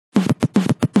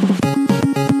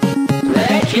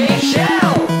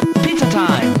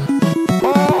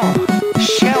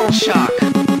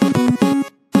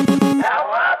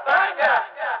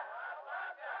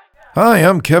Hi,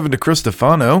 I'm Kevin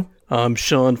DeCristofano. I'm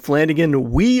Sean Flanagan.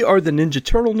 We are the Ninja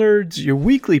Turtle Nerds, your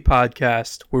weekly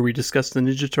podcast where we discuss the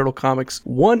Ninja Turtle comics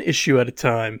one issue at a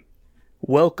time.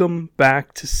 Welcome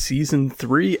back to Season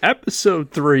 3,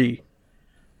 Episode 3.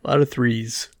 A lot of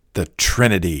threes. The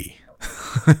Trinity.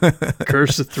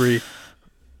 Curse of 3.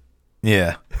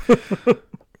 Yeah.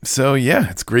 So, yeah,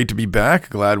 it's great to be back.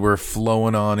 Glad we're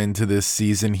flowing on into this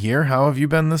season here. How have you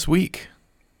been this week?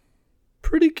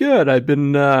 Pretty good. I've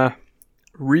been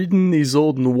reading these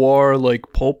old noir,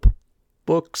 pulp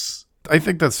books. I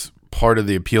think that's part of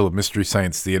the appeal of Mystery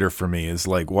Science Theater for me is,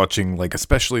 watching,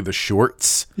 especially the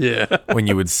shorts. Yeah. When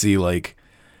you would see,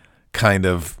 kind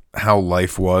of how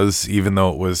life was, even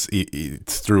though it was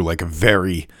through, a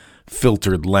very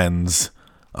filtered lens.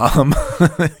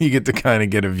 You get to kind of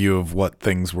get a view of what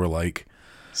things were like.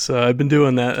 So I've been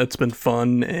doing that. That's been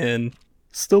fun, and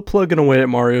still plugging away at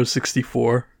Mario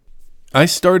 64. I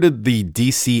started the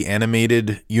DC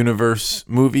animated universe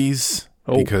movies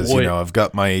because, I've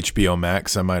got my HBO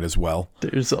Max. I might as well.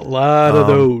 There's a lot of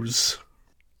those.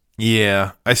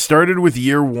 Yeah. I started with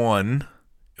year one.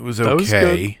 It was okay. That was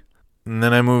good. And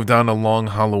then I moved on to Long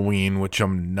Halloween, which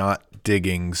I'm not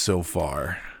digging so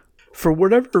far. For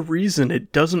whatever reason,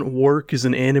 it doesn't work as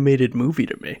an animated movie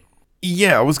to me.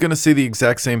 Yeah, I was going to say the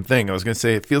exact same thing. I was going to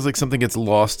say it feels like something gets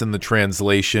lost in the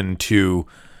translation to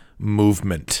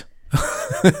movement.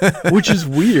 Which is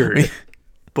weird.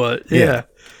 But yeah,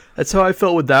 that's how I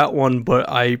felt with that one. But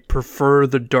I prefer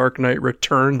the Dark Knight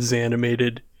Returns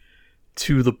animated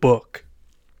to the book.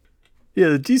 Yeah,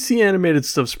 the DC animated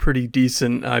stuff's pretty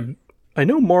decent. I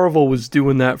know Marvel was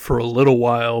doing that for a little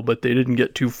while, but they didn't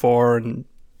get too far, and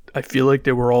I feel like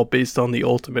they were all based on the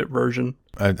Ultimate version.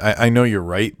 I know you're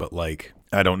right, but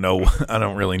I don't know. I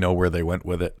don't really know where they went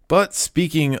with it. But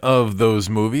speaking of those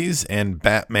movies and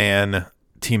Batman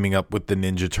teaming up with the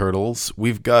Ninja Turtles,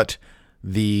 we've got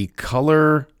the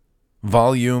color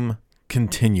volume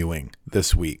continuing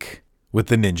this week with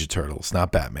the Ninja Turtles,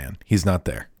 not Batman. He's not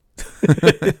there.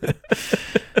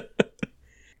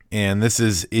 And this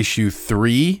is issue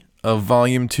 3 of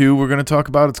volume 2 we're going to talk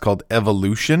about. It's called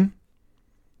Evolution.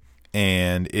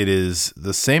 And it is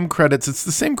the same credits. It's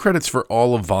the same credits for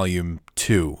all of volume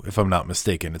 2, if I'm not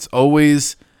mistaken. It's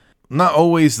not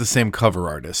always the same cover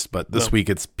artist, but this week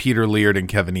it's Peter Laird and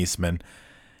Kevin Eastman.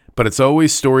 But it's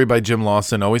always story by Jim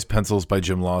Lawson, always pencils by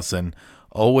Jim Lawson,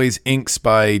 always inks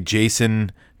by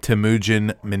Jason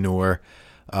Temujin Minor,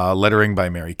 lettering by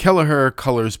Mary Kelleher,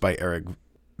 colors by Eric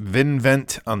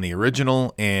Vinvent on the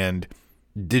original, and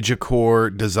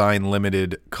Digicore Design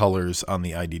Limited colors on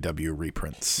the IDW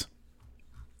reprints.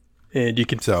 And you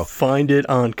can find it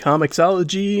on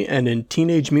Comixology and in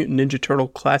Teenage Mutant Ninja Turtle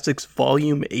Classics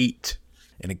Volume 8.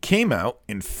 And it came out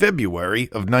in February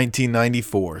of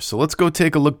 1994. So let's go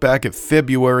take a look back at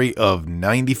February of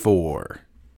 94.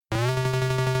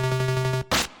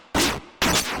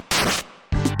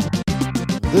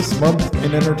 This month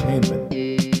in entertainment.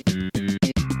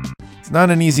 It's not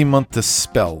an easy month to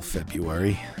spell,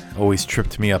 February. Always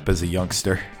tripped me up as a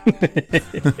youngster.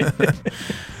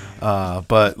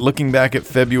 But looking back at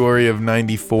February of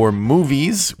 94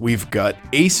 movies, we've got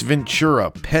Ace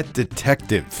Ventura, Pet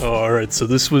Detective. Oh, all right, so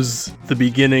this was the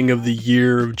beginning of the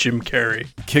year of Jim Carrey.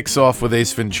 Kicks off with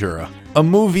Ace Ventura. A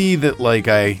movie that,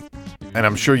 and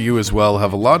I'm sure you as well,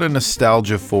 have a lot of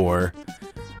nostalgia for,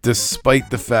 despite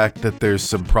the fact that there's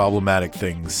some problematic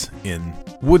things in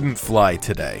wouldn't fly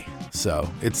today. So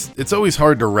it's always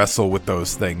hard to wrestle with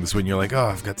those things when you're like, oh,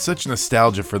 I've got such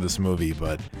nostalgia for this movie,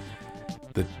 but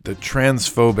the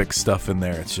transphobic stuff in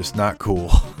there, it's just not cool.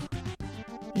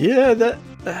 Yeah,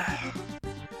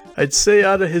 I'd say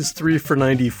out of his 3 for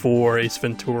 94, Ace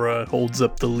Ventura holds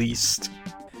up the least.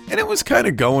 And it was kind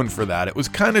of going for that. It was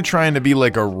kind of trying to be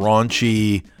like a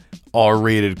raunchy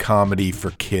R-rated comedy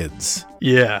for kids.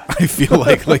 Yeah. I feel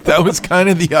like that was kind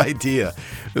of the idea.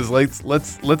 It was like,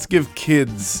 let's give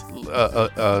kids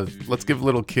let's give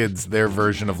little kids their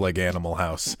version of Animal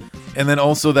House. And then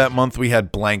also that month we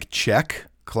had Blank Check,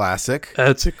 classic.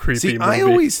 That's a creepy movie. I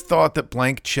always thought that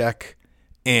Blank Check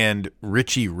and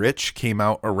Richie Rich came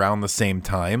out around the same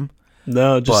time.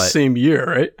 No, just same year,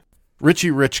 right?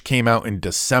 Richie Rich came out in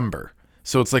December.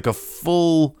 So it's like a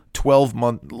full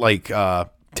 12-month,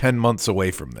 10 months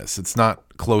away from this. It's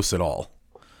not close at all.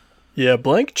 Yeah,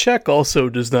 Blank Check also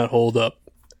does not hold up.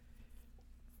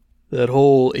 That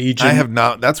whole agent... I have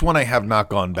not... That's one I have not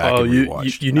gone back and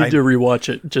rewatched. You need to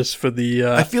rewatch it just for the...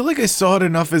 I feel like I saw it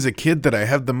enough as a kid that I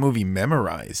have the movie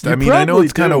memorized. I mean, I know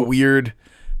it's kind of weird,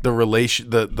 the relation...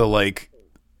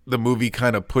 The movie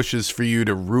kind of pushes for you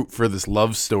to root for this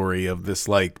love story of this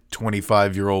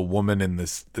 25-year-old woman and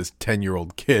this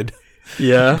 10-year-old kid.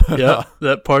 Yeah, yeah,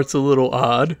 that part's a little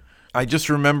odd. I just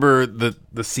remember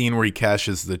the scene where he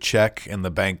cashes the check and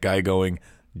the bank guy going,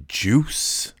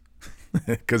 "Juice,"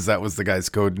 because that was the guy's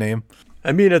code name.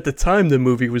 I mean, at the time, the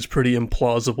movie was pretty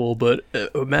implausible, but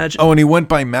imagine... Oh, and he went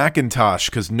by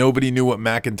Macintosh because nobody knew what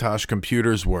Macintosh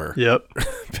computers were. Yep.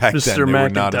 Back Mr. then, they were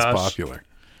not as Macintosh. popular.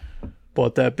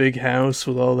 Bought that big house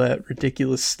with all that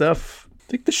ridiculous stuff. I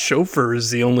think the chauffeur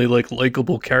is the only,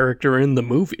 likable character in the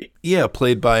movie. Yeah,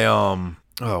 played by,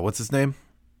 what's his name?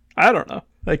 I don't know.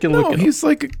 I can look it up. He's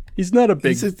like... He's not a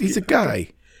big... He's a guy.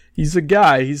 He's a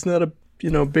guy. He's not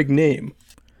a, big name.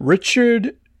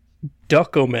 Richard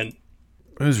Duckelman.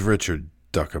 Who's Richard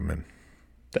Duckerman?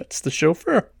 That's the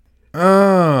chauffeur.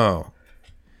 Oh.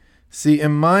 See,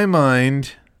 in my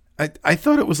mind, I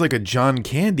thought it was like a John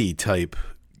Candy type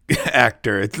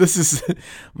actor. This is...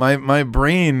 My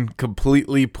brain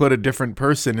completely put a different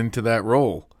person into that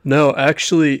role. No,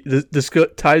 actually, this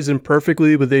ties in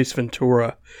perfectly with Ace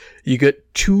Ventura. You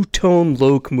get 2 Tone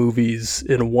Loc movies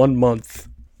in 1 month.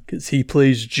 Because he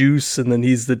plays Juice, and then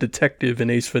he's the detective in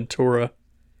Ace Ventura.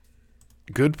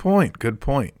 Good point.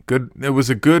 Good. It was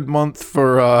a good month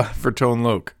for Tone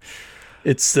Loc.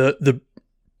 It's the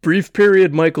brief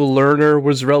period Michael Lerner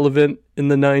was relevant in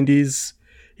the 90s.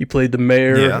 He played the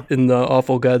mayor in the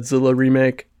awful Godzilla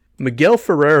remake. Miguel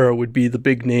Ferreira would be the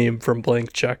big name from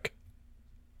Blank Check.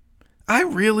 I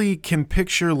really can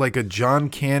picture like a John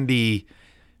Candy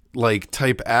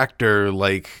type actor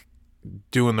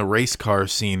doing the race car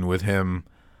scene with him.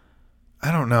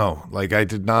 I don't know. I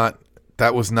did not...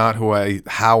 That was not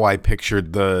how I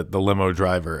pictured the limo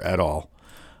driver at all.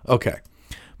 Okay.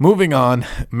 Moving on.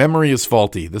 Memory is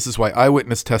faulty. This is why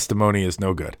eyewitness testimony is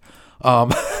no good.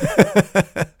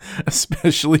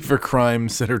 Especially for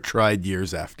crimes that are tried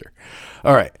years after.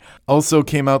 All right. Also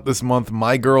came out this month,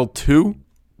 My Girl 2.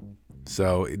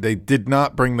 So they did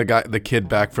not bring the kid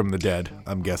back from the dead,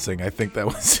 I'm guessing. I think that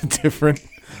was a different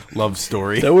love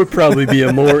story. That would probably be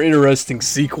a more interesting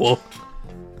sequel.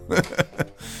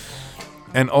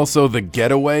 And also The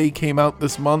Getaway came out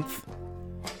this month.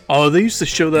 Oh, they used to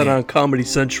show that on Comedy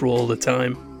Central all the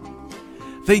time.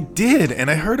 They did,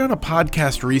 and I heard on a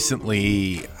podcast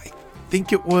recently, I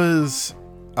think it was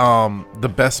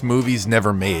The Best Movies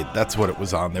Never Made. That's what it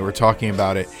was on. They were talking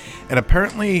about it. And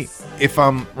apparently, if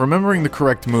I'm remembering the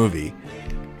correct movie,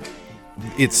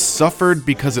 it suffered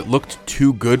because it looked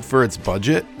too good for its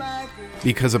budget.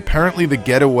 Because apparently The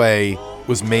Getaway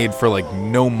was made for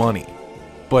no money.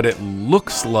 But it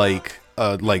looks like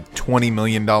a $20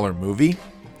 million movie,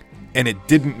 and it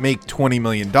didn't make $20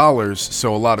 million,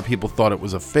 so a lot of people thought it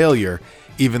was a failure,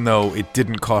 even though it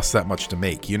didn't cost that much to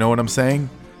make. You know what I'm saying?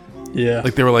 Yeah.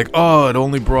 They were like, oh, it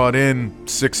only brought in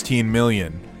 $16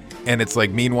 million, and it's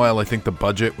meanwhile, I think the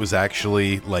budget was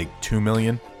actually $2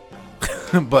 million,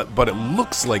 but it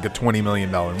looks like a $20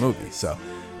 million movie. So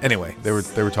anyway, they were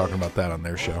talking about that on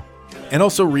their show. And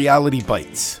also Reality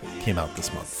Bites came out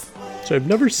this month. So I've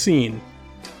never seen.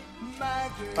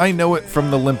 I know it from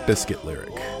the Limp Bizkit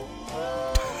lyric.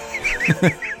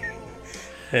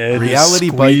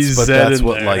 Reality bites, but that's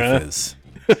what life is.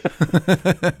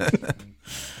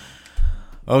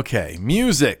 Okay,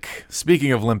 music.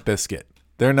 Speaking of Limp Bizkit,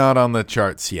 they're not on the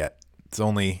charts yet. It's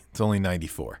only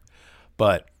 94.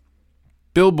 But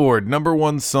Billboard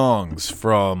 #1 songs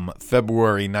from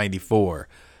February 94.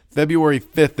 February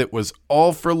 5th, it was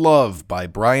All for Love by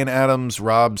Bryan Adams,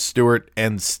 Rob Stewart,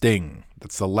 and Sting.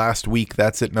 That's the last week.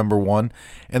 That's at #1.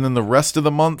 And then the rest of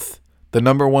the month, the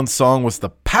 #1 song was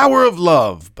The Power of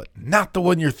Love, but not the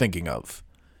one you're thinking of.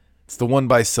 It's the one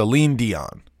by Celine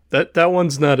Dion. That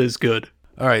one's not as good.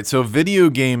 All right, so video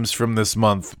games from this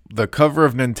month. The cover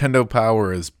of Nintendo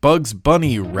Power is Bugs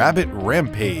Bunny Rabbit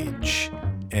Rampage.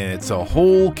 And it's a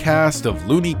whole cast of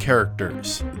loony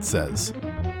characters, it says.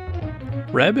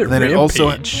 Rabbit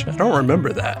Rampage? I don't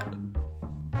remember that.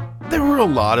 There were a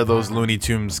lot of those Looney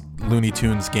Tunes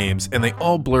games, and they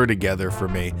all blur together for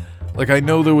me. I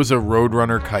know there was a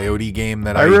Roadrunner Coyote game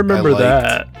that I remember liked.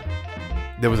 that.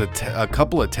 There was a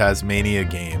couple of Tasmania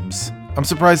games. I'm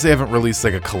surprised they haven't released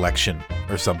a collection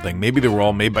or something. Maybe they were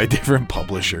all made by different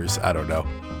publishers. I don't know.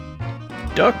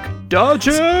 Duck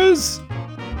Dodgers!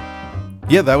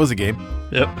 Yeah, that was a game.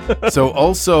 Yep. So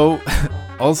also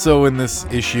in this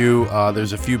issue,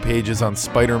 there's a few pages on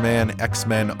Spider-Man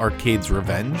X-Men Arcade's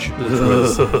Revenge, which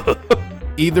was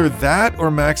either that or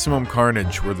Maximum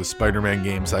Carnage were the Spider-Man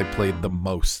games I played the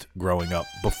most growing up,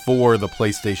 before the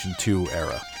PlayStation 2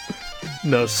 era.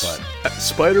 No,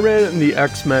 Spider-Man and the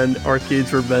X-Men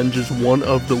Arcade's Revenge is one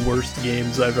of the worst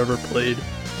games I've ever played.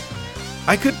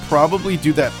 I could probably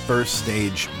do that first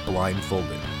stage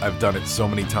blindfolded. I've done it so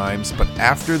many times, but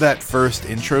after that first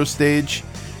intro stage,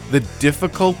 the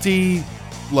difficulty,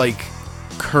 like,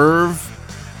 curve,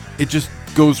 it just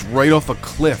goes right off a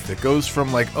cliff. It goes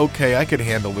from, like, okay, I could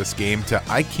handle this game to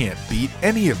I can't beat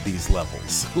any of these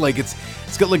levels. Like, it's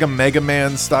got, like, a Mega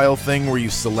Man style thing where you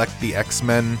select the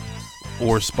X-Men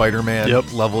or Spider-Man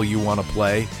level you want to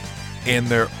play, and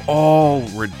they're all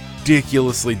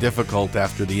ridiculously difficult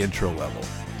after the intro level.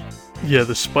 Yeah,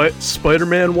 the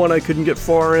Spider-Man one I couldn't get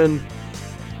far in.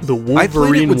 The Wolverine I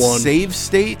played it with one, save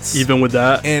states, even with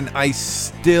that, and I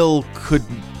still could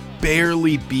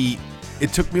barely beat.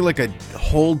 It took me like a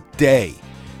whole day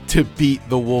to beat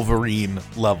the Wolverine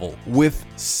level with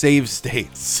save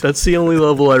states. That's the only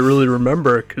level I really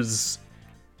remember, because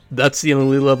that's the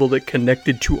only level that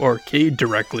connected to arcade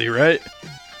directly, right?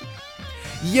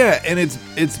 Yeah, and it's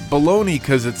baloney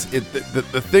because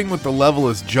the thing with the level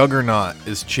is Juggernaut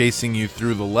is chasing you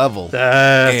through the level.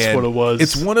 That's what it was.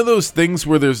 It's one of those things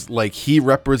where there's like he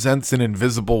represents an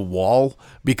invisible wall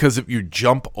because if you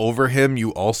jump over him,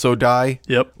 you also die.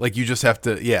 Yep. Like you just have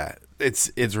to. Yeah,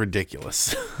 it's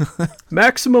ridiculous.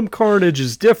 Maximum Carnage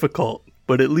is difficult,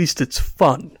 but at least it's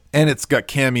fun. And it's got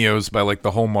cameos by like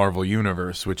the whole Marvel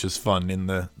universe, which is fun in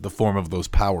the form of those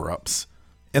power-ups.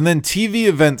 And then TV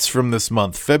events from this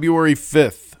month, February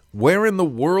 5th. Where in the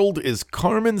World is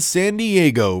Carmen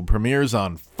Sandiego premieres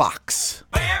on Fox.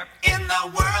 Where in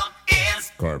the world is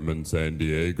Carmen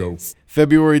Sandiego?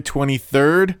 February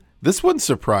 23rd. This one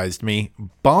surprised me.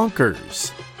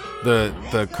 Bonkers.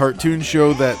 The cartoon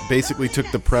show that basically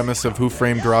took the premise of Who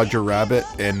Framed Roger Rabbit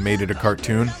and made it a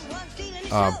cartoon.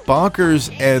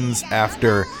 Bonkers ends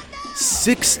after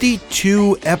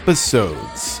 62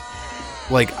 episodes.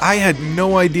 Like, I had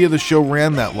no idea the show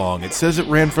ran that long. It says it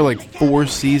ran for like 4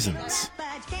 seasons.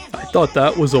 I thought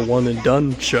that was a one and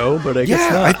done show, but I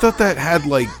guess not. I thought that had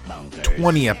like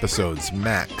 20 episodes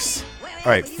max.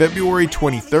 All right, February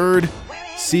 23rd,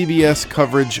 CBS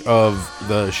coverage of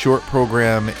the short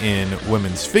program in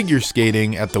women's figure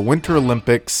skating at the Winter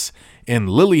Olympics in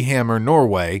Lillehammer,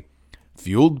 Norway,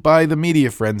 fueled by the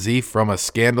media frenzy from a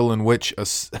scandal in which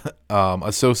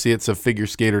associates of figure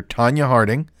skater Tanya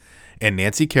Harding and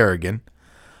Nancy Kerrigan,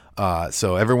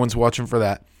 so everyone's watching for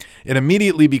that. It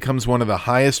immediately becomes one of the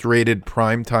highest rated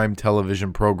primetime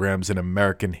television programs in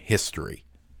American history.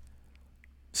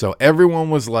 So everyone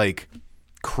was like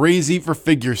crazy for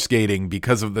figure skating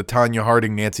because of the Tanya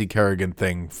Harding, Nancy Kerrigan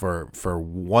thing for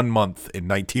 1 month in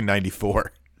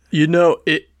 1994. You know,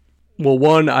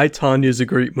 I, Tanya's a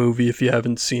great movie if you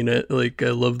haven't seen it. Like,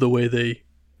 I love the way they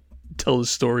tell the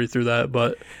story through that,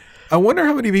 but I wonder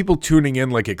how many people tuning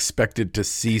in like expected to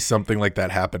see something like that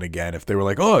happen again. If they were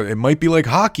like, oh, it might be like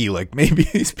hockey. Like maybe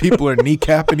these people are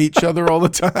kneecapping each other all the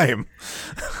time.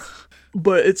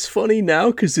 But it's funny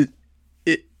now because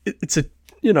it's a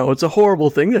horrible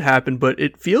thing that happened, but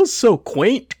it feels so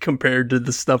quaint compared to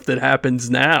the stuff that happens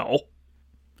now.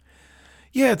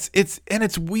 Yeah,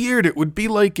 it's weird. It would be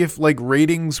like if like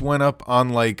ratings went up on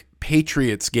like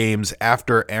Patriots games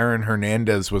after Aaron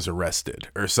Hernandez was arrested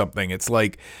or something. It's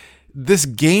like this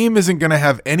game isn't going to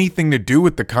have anything to do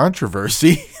with the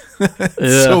controversy.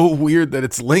 It's so weird that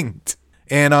it's linked.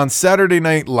 And on Saturday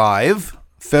Night Live,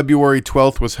 February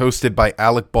 12th was hosted by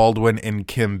Alec Baldwin and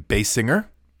Kim Basinger.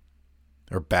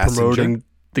 Or Basinger. Promoting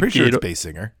Pretty sure it's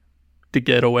Basinger. The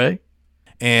Getaway.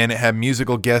 And it had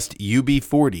musical guest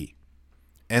UB40.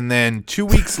 And then 2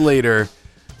 weeks later,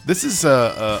 this is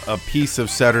a piece of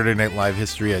Saturday Night Live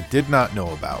history I did not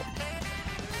know about.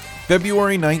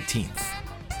 February 19th.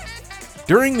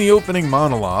 During the opening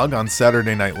monologue on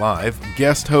Saturday Night Live,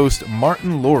 guest host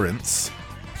Martin Lawrence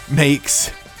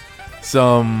makes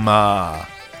some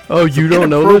you don't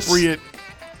know this?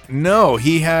 No,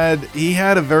 he had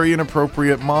a very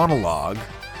inappropriate monologue,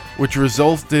 which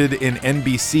resulted in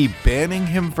NBC banning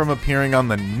him from appearing on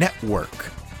the network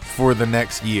for the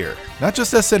next year. Not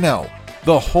just SNL,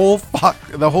 the whole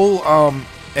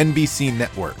NBC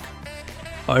network.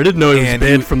 I didn't know he was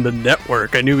banned from the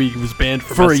network. I knew he was banned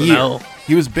from SNL. A year.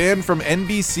 He was banned from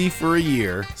NBC for a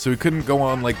year, so he couldn't go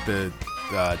on like the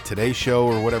Today Show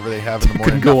or whatever they have in the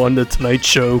morning. Couldn't go on the Tonight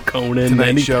Show, Conan, Tonight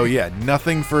anything. Show, yeah,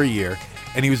 nothing for a year.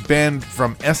 And he was banned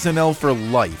from SNL for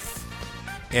life.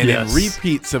 And in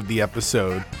repeats of the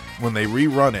episode, when they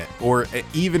rerun it, or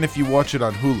even if you watch it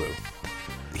on Hulu,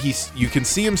 you can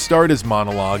see him start his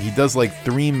monologue. He does like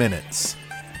 3 minutes.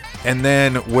 And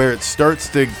then where it starts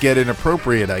to get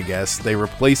inappropriate, I guess, they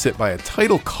replace it by a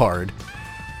title card.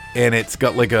 And it's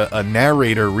got like a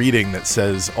narrator reading that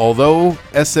says, although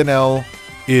SNL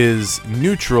is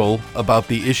neutral about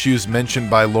the issues mentioned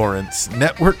by Lawrence.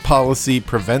 Network policy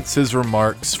prevents his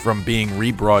remarks from being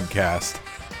rebroadcast.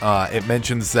 It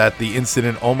mentions that the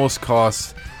incident almost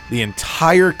cost the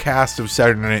entire cast of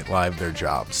Saturday Night Live their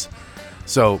jobs.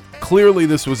 So clearly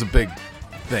this was a big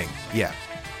thing. Yeah.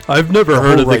 I've never The heard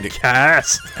whole of writing- the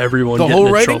cast. Everyone The getting whole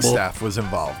in writing trouble. staff was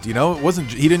involved. You know,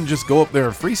 he didn't just go up there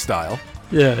and freestyle.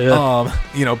 Yeah, yeah.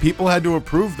 You know, people had to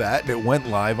approve that, and it went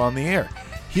live on the air.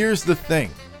 Here's the thing,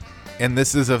 and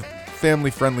this is a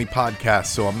family-friendly podcast,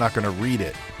 so I'm not going to read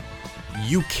it.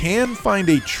 You can find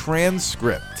a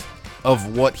transcript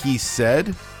of what he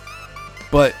said,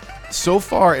 but so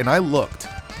far, and I looked,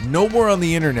 nowhere on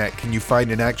the internet can you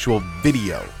find an actual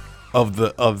video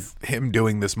of him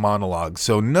doing this monologue.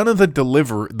 So none of the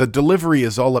delivery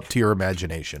is all up to your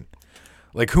imagination.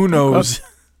 Like, who knows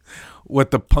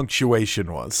what the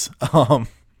punctuation was.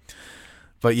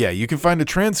 But yeah, you can find a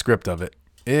transcript of it.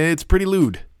 It's pretty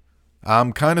lewd.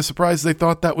 I'm kind of surprised they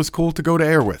thought that was cool to go to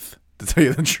air with, to tell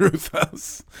you the truth.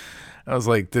 I was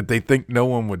like, did they think no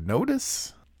one would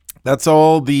notice? That's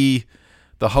all the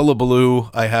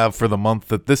hullabaloo I have for the month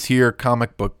that this here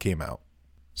comic book came out.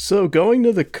 So going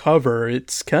to the cover,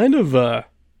 it's kind of a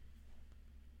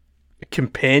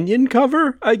companion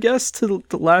cover, I guess, to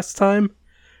the last time.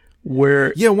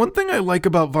 Where Yeah, one thing I like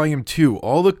about Volume 2,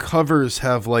 all the covers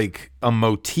have like a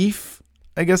motif,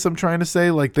 I guess I'm trying to say.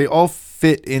 Like they all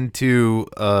fit into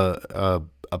a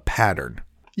pattern.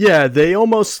 yeah, they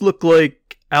almost look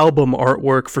like album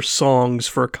artwork for songs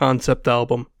for a concept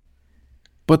album.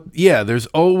 But yeah, there's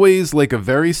always like a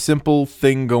very simple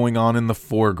thing going on in the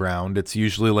foreground. It's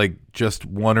usually like just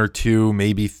one or two,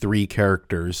 maybe three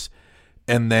characters.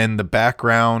 And then the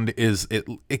background is,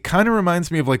 it kind of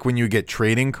reminds me of like when you get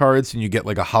trading cards and you get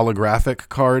like a holographic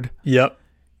card. Yep.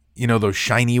 You know, those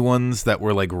shiny ones that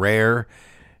were like rare,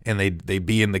 and they'd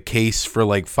be in the case for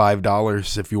like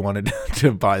 $5 if you wanted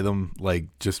to buy them, like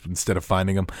just instead of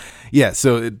finding them. Yeah,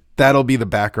 so that'll be the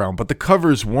background. But the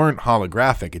covers weren't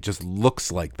holographic. It just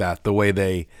looks like that the way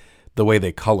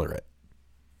they color it.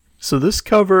 So this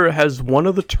cover has one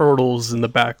of the turtles in the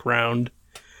background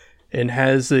and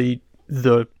has the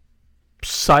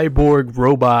cyborg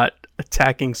robot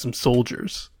attacking some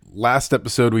soldiers. Last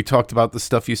episode, we talked about the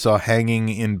stuff you saw hanging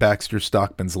in Baxter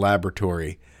Stockman's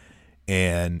laboratory.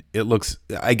 And it looks,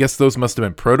 I guess those must have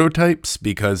been prototypes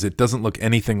because it doesn't look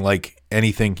anything like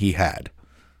anything he had.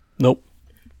 Nope.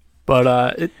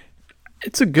 But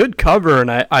it's a good cover, and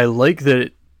I like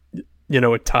that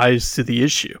it ties to the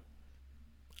issue.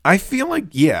 I feel like,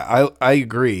 yeah, I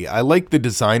agree. I like the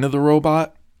design of the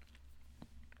robot.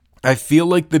 I feel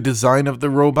like the design of the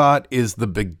robot is the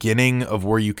beginning of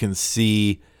where you can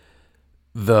see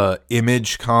the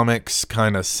Image Comics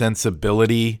kind of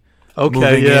sensibility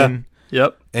moving in.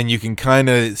 Yep. And you can kind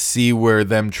of see where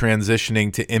them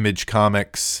transitioning to Image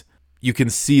Comics, you can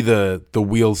see the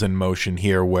wheels in motion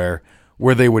here where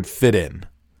they would fit in.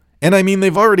 And I mean,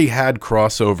 they've already had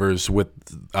crossovers with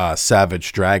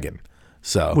Savage Dragon.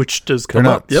 So Which does they're come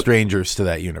not up. Yep. strangers to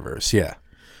that universe. Yeah.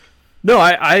 No,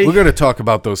 We're going to talk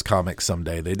about those comics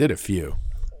someday. They did a few.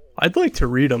 I'd like to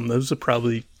read them. Those are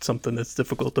probably something that's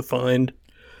difficult to find.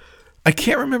 I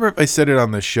can't remember if I said it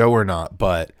on the show or not,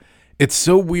 but it's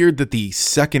so weird that the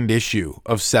second issue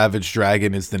of Savage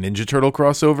Dragon is the Ninja Turtle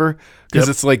crossover. Because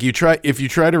It's like if you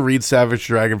try to read Savage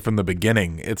Dragon from the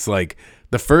beginning, it's like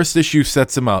the first issue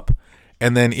sets him up,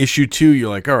 and then issue 2, you're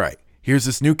like, all right, here's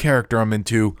this new character I'm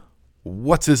into.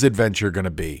 What's his adventure going to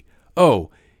be?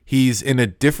 Oh, he's in a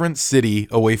different city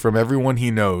away from everyone he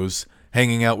knows,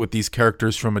 hanging out with these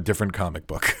characters from a different comic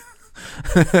book.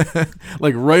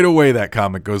 Like right away, that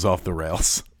comic goes off the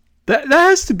rails. That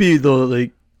has to be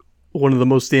one of the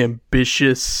most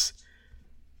ambitious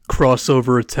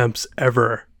crossover attempts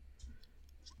ever.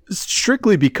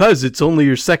 Strictly because it's only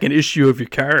your second issue of your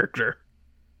character.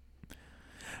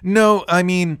 No, I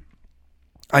mean,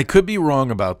 I could be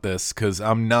wrong about this because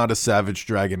I'm not a Savage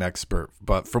Dragon expert,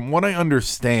 but from what I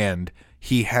understand,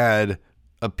 he had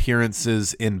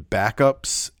appearances in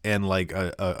backups and like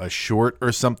a short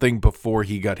or something before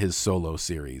he got his solo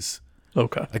series.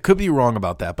 Okay. I could be wrong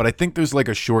about that, but I think there's like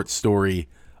a short story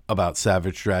about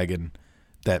Savage Dragon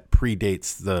that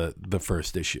predates the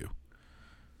first issue.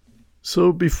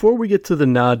 So before we get to the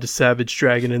nod to Savage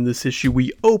Dragon in this issue,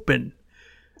 we open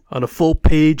on a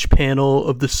full-page panel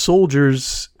of the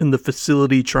soldiers in the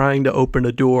facility trying to open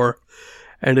a door,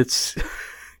 and it's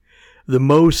the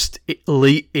most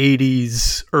late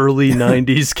 80s, early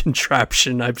 90s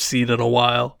contraption I've seen in a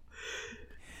while.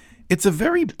 It's a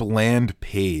very bland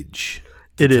page,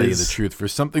 It to tell you is. the truth. For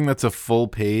something that's a full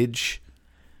page,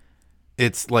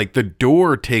 It's like the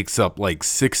door takes up like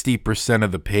 60%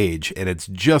 of the page, and it's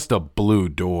just a blue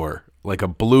door, like a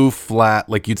blue flat,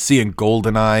 like you'd see in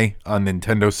GoldenEye on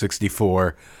Nintendo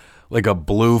 64, like a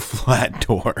blue flat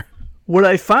door. What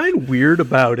I find weird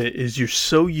about it is you're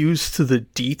so used to the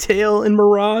detail in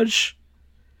Mirage,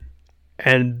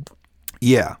 and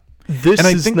yeah, this and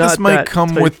I is think not this might that come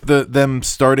type- with them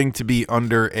starting to be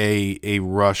under a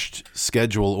rushed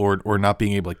schedule or not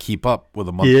being able to keep up with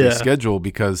a monthly Yeah. schedule,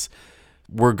 because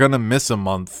we're gonna miss a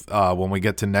month when we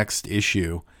get to next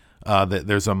issue. That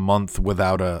there's a month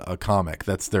without a comic.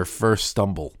 That's their first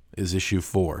stumble. Is issue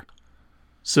 4.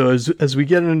 So as we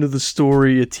get into the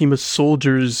story, a team of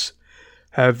soldiers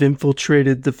have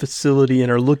infiltrated the facility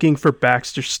and are looking for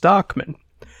Baxter Stockman.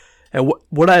 And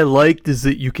what I liked is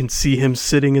that you can see him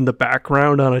sitting in the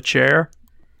background on a chair.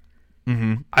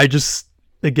 Mm-hmm.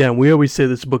 Again, we always say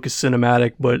this book is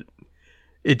cinematic, but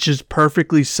it just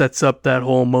perfectly sets up that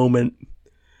whole moment.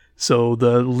 So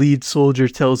the lead soldier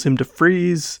tells him to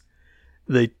freeze.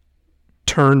 They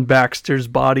turn Baxter's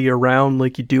body around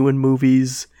like you do in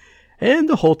movies, and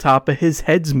the whole top of his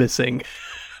head's missing.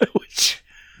 Which,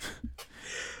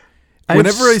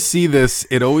 Whenever I see this,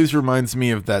 it always reminds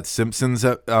me of that Simpsons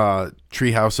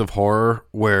Treehouse of Horror,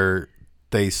 where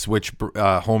they switch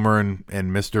Homer and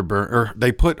Mr. Burns, or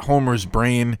they put Homer's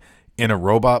brain in a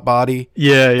robot body.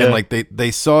 yeah, And like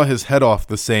they saw his head off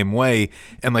the same way.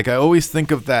 And like I always think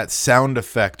of that sound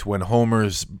effect when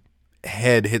Homer's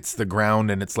head hits the ground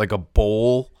and it's like a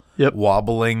bowl Yep.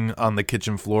 wobbling on the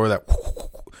kitchen floor. That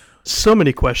so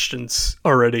many questions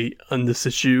already on this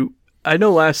issue. I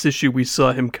know last issue we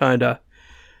saw him kind of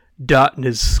dotting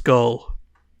his skull.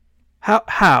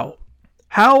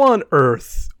 How on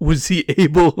earth was he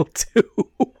able to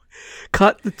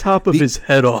cut the top of his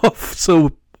head off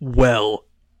so well?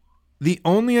 The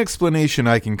only explanation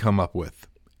I can come up with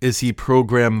is he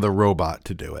programmed the robot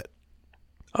to do it.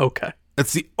 Okay.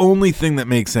 That's the only thing that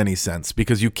makes any sense,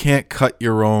 because you can't cut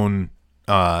your own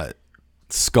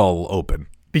skull open.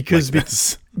 Because like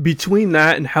this. Between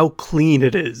that and how clean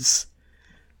it is,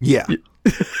 Yeah.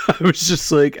 I was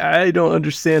just like, I don't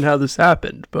understand how this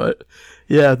happened. But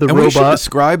yeah, the And we should robot.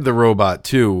 describe the robot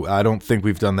too. I don't think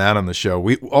we've done that on the show.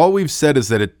 All we've said is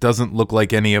that it doesn't look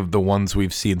like any of the ones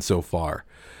we've seen so far.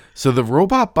 So the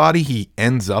robot body he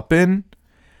ends up in,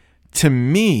 to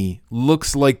me,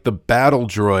 looks like the battle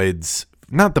droids.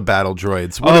 Not the battle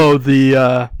droids. I know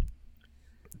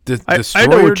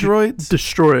Destroyer what droids?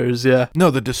 Destroyers, yeah.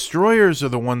 No, the destroyers are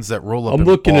the ones that roll up. I'm in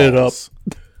looking it up. balls.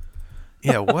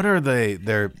 Yeah, what are they?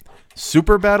 They're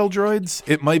super battle droids?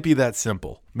 It might be that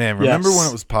simple. Man, remember Yes. when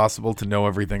it was possible to know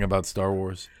everything about Star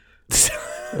Wars?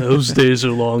 Those days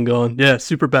are long gone. Yeah,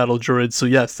 super battle droids. So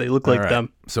yes, they look like All right.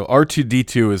 them. So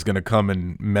R2-D2 is going to come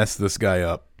and mess this guy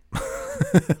up.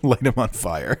 Light him on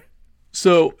fire.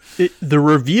 So the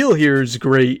reveal here is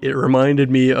great. It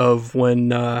reminded me of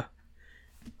when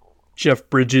Jeff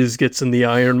Bridges gets in the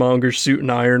Ironmonger suit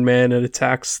and Iron Man and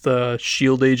attacks the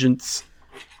SHIELD agents.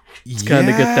 It's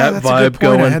kinda get that that's a good vibe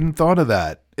point. I going. hadn't thought of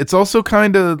that. It's also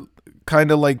kind of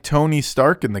like Tony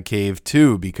Stark in the cave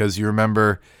too, because you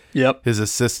remember Yep. his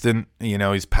assistant,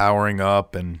 he's powering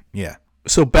up, and yeah.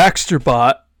 So Baxter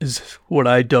Bot is what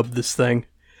I dubbed this thing.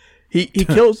 He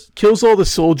kills all the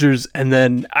soldiers, and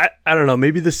then I don't know,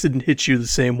 maybe this didn't hit you the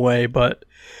same way, but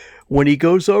when he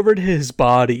goes over to his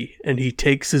body and he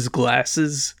takes his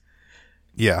glasses,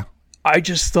 Yeah. I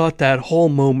just thought that whole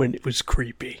moment was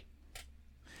creepy.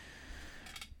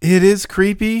 It is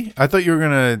creepy. I thought you were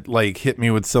going to like hit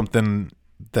me with something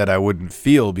that I wouldn't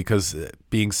feel, because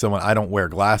being someone, I don't wear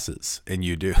glasses and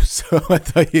you do. So I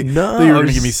thought you, No, thought you were it going to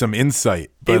was- give me some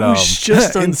insight. But, it was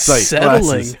just insight, unsettling.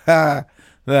 glasses. Ha,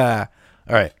 ah.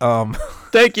 All right.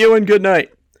 Thank you and good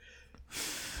night.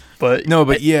 But No,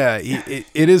 but yeah, it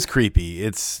is creepy.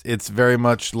 It's very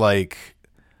much like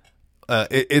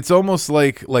it's almost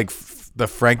like the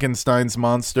Frankenstein's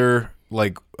monster,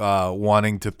 like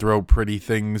wanting to throw pretty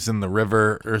things in the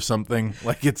river or something.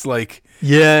 Like it's like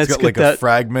yeah, it's got like that. a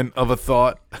fragment of a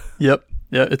thought. Yep,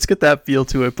 yeah, it's got that feel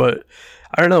to it. But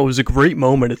I don't know, it was a great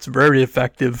moment. It's very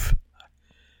effective.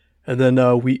 And then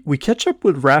we catch up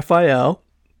with Raphael,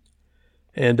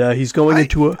 and he's going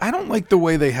into a. I don't like the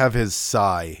way they have his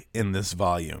sigh in this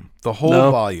volume. The whole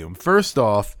No. volume. First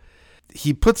off,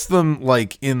 he puts them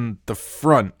like in the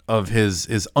front of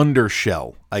his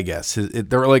undershell, I guess.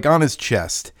 They're like on his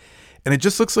chest. And it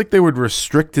just looks like they would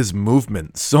restrict his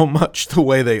movement so much the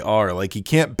way they are. Like he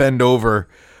can't bend over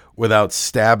without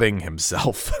stabbing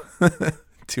himself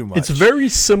too much. It's very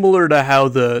similar to how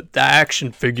the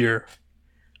action figure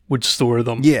would store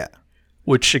them. Yeah.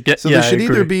 Which again, So yeah, they should I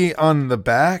either agree. be on the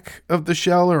back of the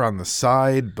shell or on the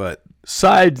side, but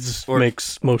Sides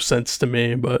makes most sense to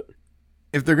me, but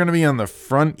if they're going to be on the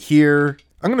front here,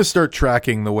 I'm going to start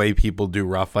tracking the way people do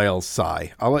Raphael's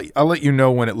sigh. I'll let you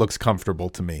know when it looks comfortable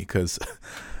to me, because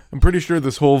I'm pretty sure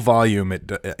this whole volume,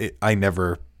 I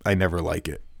never like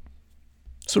it.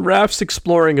 So Raph's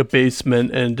exploring a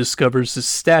basement and discovers this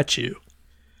statue,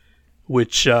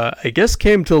 which I guess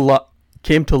came to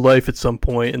life at some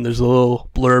point, and there's a little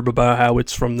blurb about how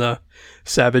it's from the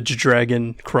Savage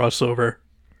Dragon crossover.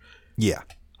 Yeah.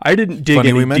 I didn't dig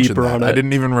any deeper on it. I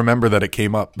didn't even remember that it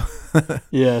came up.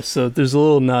 Yeah, so there's a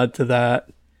little nod to that.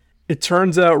 It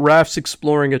turns out Raph's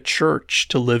exploring a church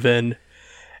to live in,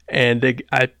 and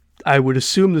I would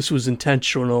assume this was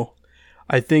intentional.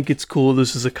 I think it's cool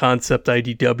this is a concept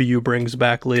IDW brings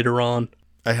back later on.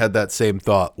 I had that same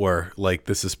thought where, like,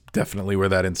 this is definitely where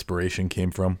that inspiration came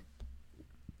from.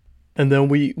 And then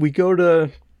we go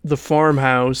to the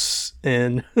farmhouse,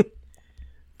 and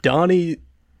Donnie...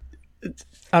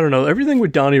 I don't know. Everything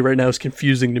with Donnie right now is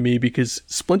confusing to me because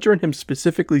Splinter and him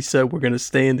specifically said we're going to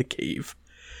stay in the cave.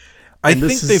 I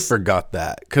think they forgot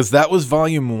that because that was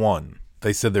volume 1.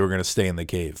 They said they were going to stay in the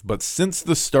cave. But since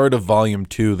the start of volume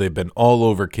 2, they've been all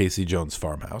over Casey Jones'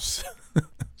 farmhouse.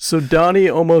 So Donnie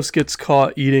almost gets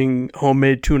caught eating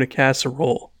homemade tuna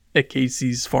casserole at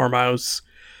Casey's farmhouse.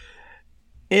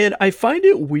 And I find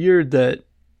it weird that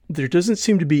there doesn't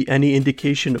seem to be any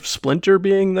indication of Splinter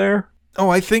being there. Oh,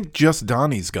 I think just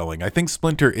Donnie's going. I think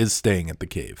Splinter is staying at the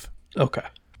cave. Okay.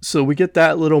 So we get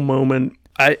that little moment.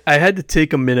 I had to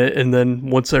take a minute, and then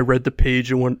once I read the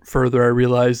page and went further, I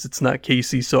realized it's not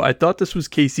Casey. So I thought this was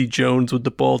Casey Jones with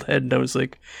the bald head, and I was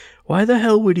like, why the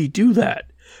hell would he do that?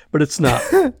 But it's not.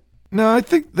 No, I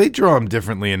think they draw him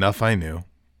differently enough, I knew.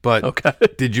 But okay.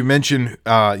 Did you mention,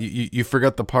 you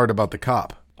forgot the part about the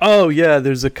cop? Oh, yeah,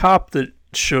 there's a cop that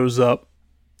shows up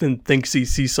and thinks he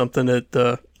sees something at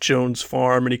the Jones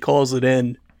farm, and he calls it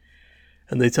in,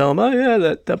 and they tell him, oh yeah,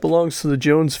 that belongs to the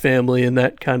Jones family, and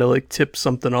that kind of like tips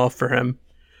something off for him.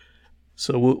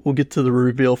 So we'll get to the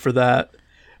reveal for that.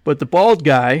 But the bald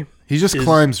guy, he just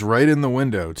climbs right in the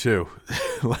window too.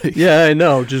 Like, yeah, I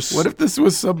know. Just what if this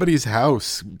was somebody's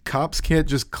house? Cops can't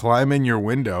just climb in your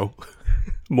window.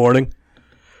 Morning.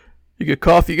 You get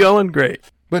coffee going? Great.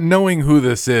 But knowing who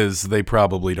this is, they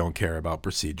probably don't care about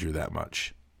procedure that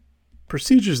much.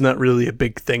 Procedure's not really a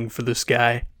big thing for this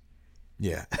guy.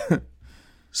 Yeah.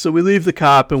 So we leave the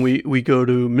cop and we go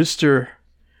to Mr.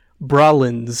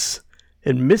 Brolins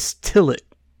and Miss Tillett,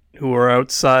 who are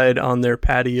outside on their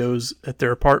patios at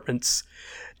their apartments,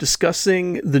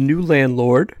 discussing the new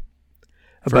landlord.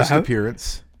 First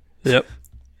appearance. Yep.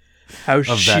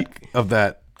 Of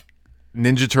that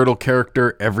Ninja Turtle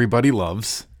character everybody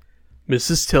loves.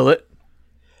 Mrs. Tillett.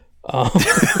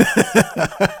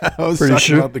 I was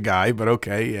talking about the guy, but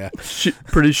okay, yeah.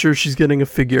 Pretty sure she's getting a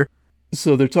figure.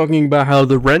 So they're talking about how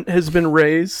the rent has been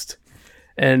raised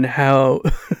and how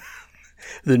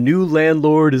the new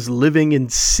landlord is living in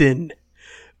sin,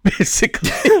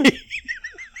 basically.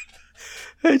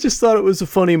 I just thought it was a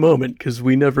funny moment because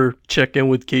we never check in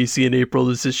with Casey and April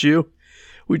this issue.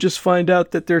 We just find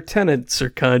out that their tenants are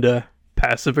kind of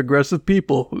passive-aggressive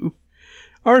people who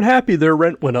aren't happy their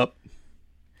rent went up.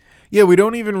 Yeah, we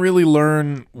don't even really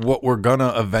learn what we're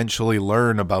gonna eventually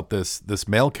learn about this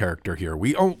male character here.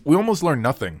 We almost learn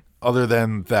nothing other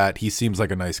than that he seems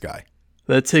like a nice guy.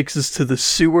 That takes us to the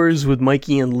sewers with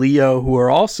Mikey and Leo, who are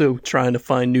also trying to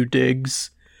find new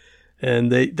digs. And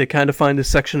they kind of find a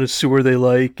section of sewer they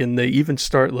like, and they even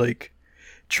start like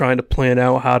trying to plan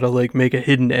out how to like make a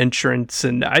hidden entrance.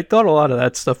 And I thought a lot of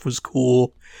that stuff was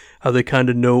cool. How they kind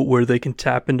of know where they can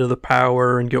tap into the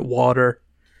power and get water.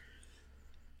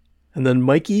 And then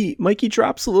Mikey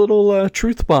drops a little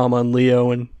truth bomb on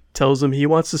Leo and tells him he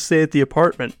wants to stay at the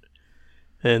apartment.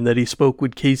 And that he spoke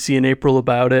with Casey and April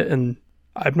about it. And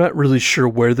I'm not really sure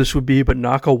where this would be, but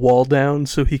knock a wall down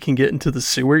so he can get into the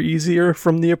sewer easier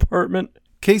from the apartment.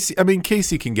 Casey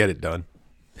can get it done.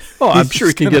 Oh, I'm sure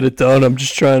he can get it done. I'm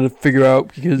just trying to figure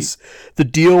out because the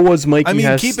deal was Mikey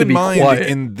has to be quiet. Keep in mind,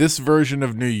 in this version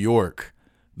of New York,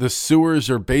 the sewers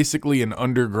are basically an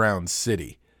underground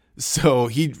city. So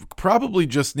he probably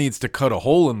just needs to cut a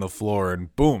hole in the floor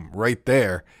and boom, right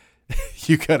there,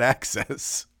 you got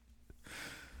access.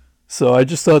 So I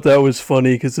just thought that was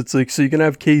funny because it's like, so you can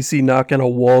have Casey knocking a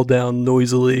wall down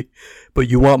noisily, but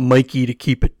you want Mikey to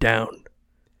keep it down.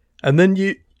 And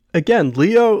then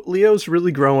Leo's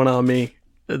really growing on me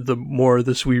the more of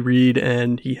this we read,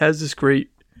 and he has this great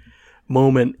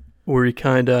moment where he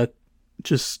kind of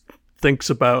just thinks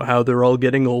about how they're all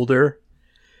getting older.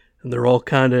 And they're all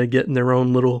kind of getting their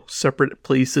own little separate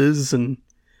places. And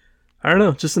I don't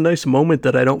know, just a nice moment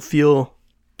that I don't feel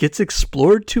gets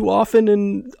explored too often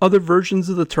in other versions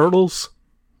of the Turtles.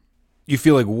 You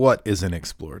feel like what isn't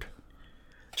explored?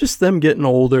 Just them getting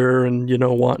older and,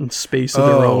 wanting space of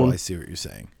their own. I see what you're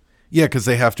saying. Yeah, because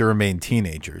they have to remain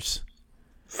teenagers.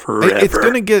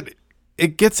 Forever.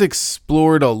 It gets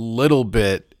explored a little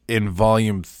bit in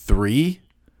volume 3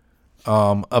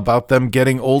 about them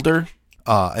getting older.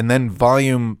 And then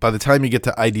by the time you get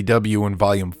to IDW in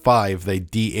volume 5, they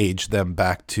de-age them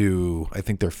back to, I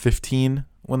think they're 15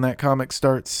 when that comic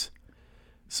starts.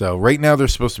 So right now they're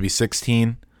supposed to be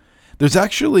 16. There's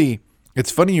actually,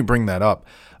 it's funny you bring that up.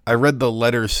 I read the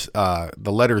letters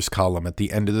column at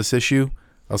the end of this issue.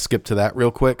 I'll skip to that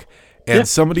real quick. And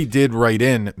somebody did write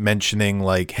in mentioning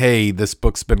like, hey, this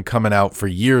book's been coming out for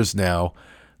years now,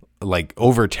 like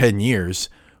over 10 years.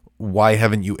 Why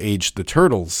haven't you aged the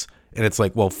Turtles? And it's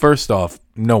like, well, first off,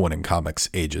 no one in comics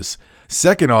ages.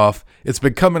 Second off, it's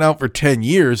been coming out for 10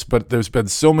 years, but there's been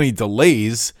so many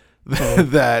delays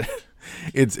that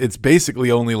it's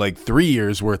basically only like 3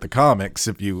 years worth of comics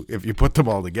if you put them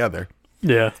all together.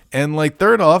 Yeah. And like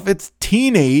third off, it's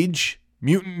Teenage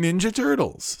Mutant Ninja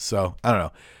Turtles. So I don't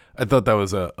know. I thought that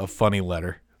was a funny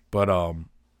letter, but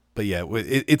yeah,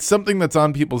 it's something that's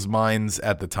on people's minds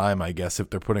at the time, I guess, if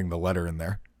they're putting the letter in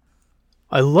there.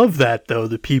 I love that, though,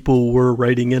 the people were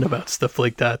writing in about stuff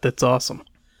like that. That's awesome.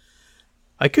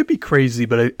 I could be crazy,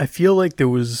 but I feel like there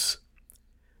was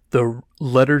the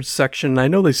letters section. I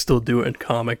know they still do it in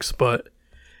comics, but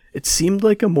it seemed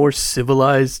like a more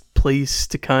civilized place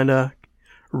to kind of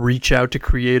reach out to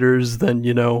creators than,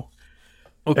 well,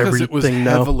 because it was everything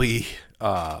now. heavily,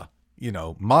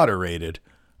 moderated.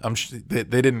 They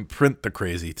didn't print the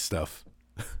crazy stuff.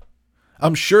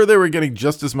 I'm sure they were getting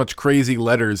just as much crazy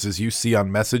letters as you see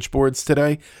on message boards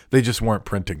today. They just weren't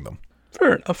printing them.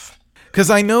 Fair enough.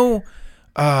 Because I know,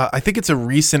 I think it's a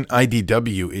recent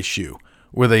IDW issue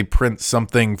where they print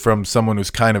something from someone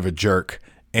who's kind of a jerk.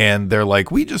 And they're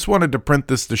like, we just wanted to print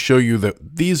this to show you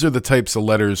that these are the types of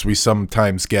letters we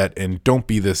sometimes get and don't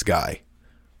be this guy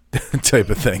type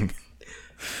of thing.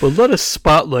 But let us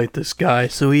spotlight this guy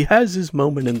so he has his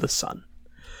moment in the sun.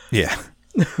 Yeah.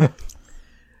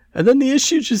 And then the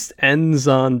issue just ends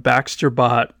on Baxter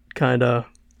Bot kind of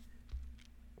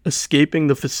escaping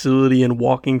the facility and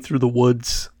walking through the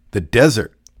woods. The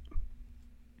desert.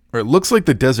 Or it looks like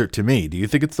the desert to me. Do you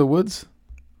think it's the woods?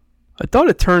 I thought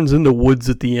it turns into woods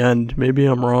at the end. Maybe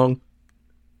I'm wrong.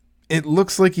 It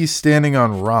looks like he's standing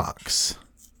on rocks.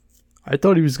 I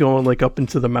thought he was going like up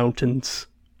into the mountains.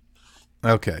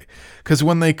 Okay. Because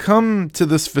when they come to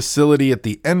this facility at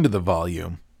the end of the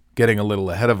volume, getting a little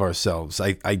ahead of ourselves,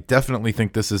 I definitely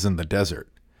think this is in the desert.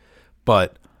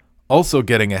 But also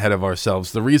getting ahead of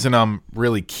ourselves, the reason I'm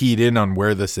really keyed in on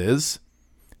where this is,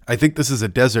 I think this is a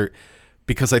desert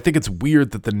because I think it's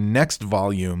weird that the next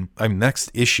volume, next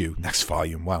issue,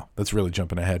 wow, that's really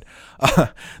jumping ahead.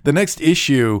 The next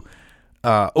issue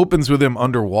opens with him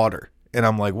underwater. And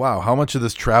I'm like, wow, how much of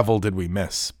this travel did we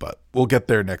miss? But we'll get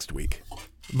there next week.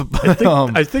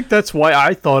 I think that's why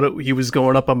I thought he was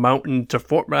going up a mountain to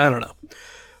Fort. I don't know.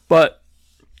 But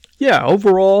yeah,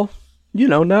 overall,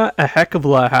 not a heck of a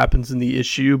lot happens in the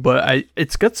issue, but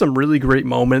it's got some really great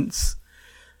moments.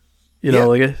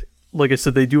 Like I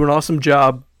said, they do an awesome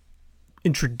job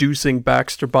introducing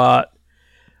Baxter Bot.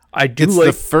 It's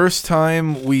the first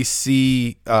time we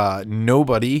see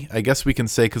Nobody, I guess we can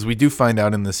say, because we do find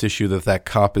out in this issue that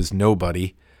cop is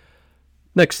Nobody.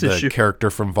 Next issue. The character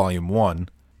from Volume 1.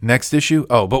 Next issue?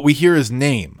 Oh, but we hear his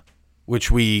name,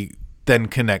 which we then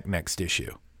connect next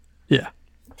issue. Yeah.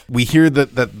 We hear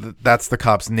that's the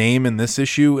cop's name in this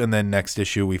issue, and then next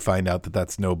issue we find out that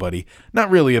that's Nobody. Not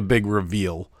really a big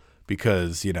reveal,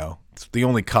 because, it's the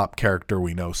only cop character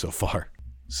we know so far.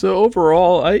 So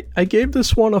overall, I gave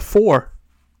this one a 4.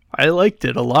 I liked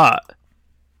it a lot.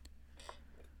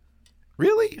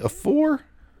 Really? A 4?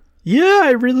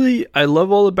 Yeah, I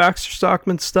love all the Baxter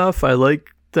Stockman stuff. I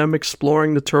like them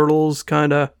exploring the Turtles,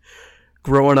 kind of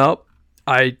growing up.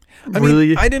 I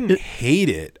didn't hate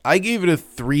it. I gave it a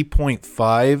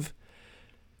 3.5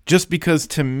 just because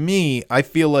to me, I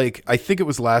think it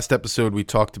was last episode we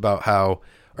talked about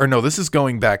this is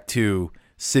going back to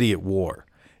City at War.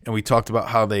 And we talked about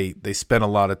how they spent a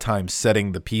lot of time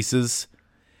setting the pieces.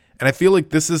 And I feel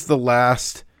like this is the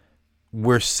last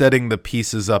we're setting the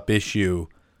pieces up issue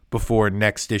before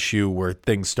next issue where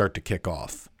things start to kick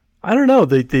off. I don't know.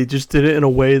 They just did it in a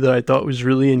way that I thought was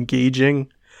really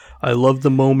engaging. I love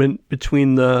the moment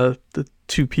between the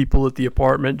two people at the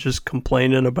apartment just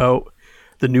complaining about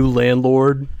the new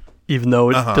landlord, even though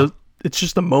it's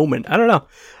just a moment. I don't know.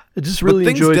 I just really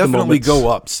enjoyed the moment. Things definitely go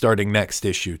up starting next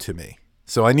issue to me.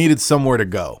 So I needed somewhere to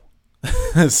go.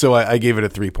 So I gave it a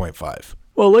 3.5.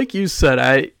 Well, like you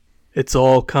said, it's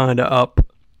all kind of up.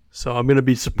 So I'm going to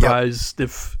be surprised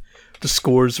if the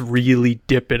scores really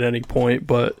dip at any point,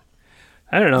 but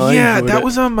I don't know. Yeah, that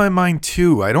was on my mind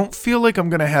too. I don't feel like I'm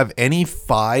going to have any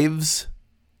 5s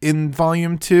in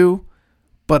volume 2,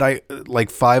 but I like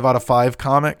 5 out of 5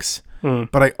 comics.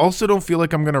 But I also don't feel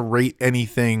like I'm going to rate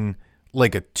anything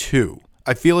like a 2.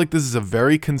 I feel like this is a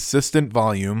very consistent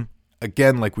volume.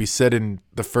 Again, like we said in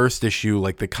the first issue,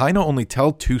 like they kind of only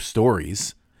tell 2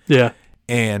 stories. Yeah.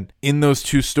 And in those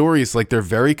 2 stories, like they're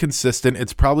very consistent.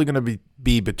 It's probably going to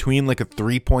be between like a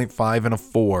 3.5 and a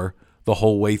 4 the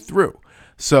whole way through.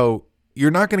 So you're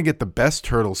not going to get the best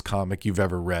Turtles comic you've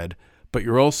ever read, but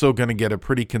you're also going to get a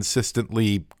pretty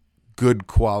consistently good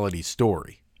quality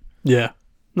story. Yeah.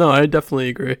 No, I definitely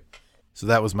agree. So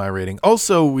that was my rating.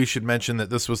 Also, we should mention that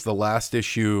this was the last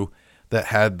issue that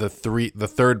had the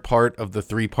third part of the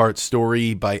 3-part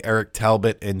story by Eric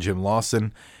Talbot and Jim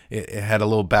Lawson. It had a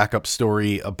little backup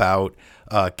story about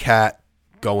a cat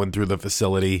going through the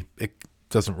facility. It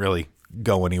doesn't really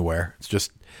go anywhere. It's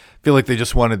just, I feel like they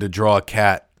just wanted to draw a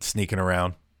cat sneaking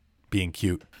around, being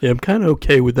cute. Yeah, I'm kind of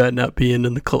okay with that not being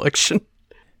in the collection.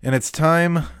 And it's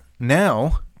time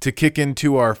now to kick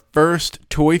into our first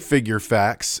toy figure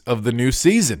facts of the new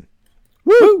season.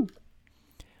 Woo!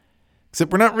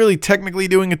 Except we're not really technically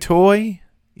doing a toy,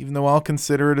 even though I'll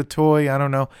consider it a toy. I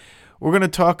don't know. We're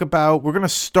going to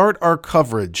start our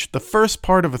coverage, the first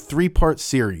part of a 3-part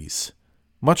series,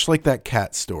 much like that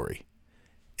cat story.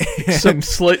 Some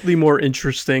slightly more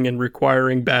interesting and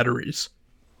requiring batteries.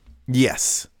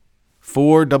 Yes.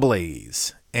 4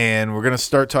 AA's. And we're going to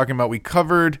start talking about, we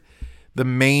covered the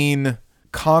main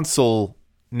console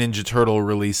Ninja Turtle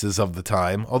releases of the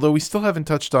time, although we still haven't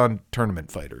touched on Tournament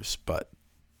Fighters, but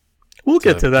we'll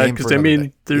get to that because, I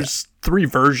mean, there's 3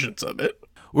 versions of it.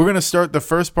 We're going to start the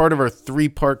first part of our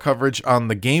 3-part coverage on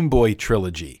the Game Boy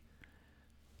trilogy,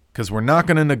 because we're not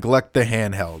going to neglect the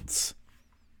handhelds.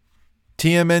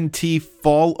 TMNT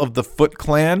Fall of the Foot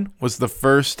Clan was the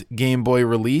first Game Boy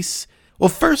release. Well,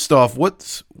 first off,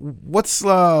 what's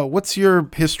your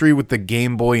history with the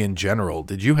Game Boy in general?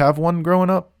 Did you have one growing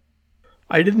up?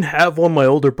 I didn't have one. My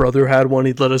older brother had one.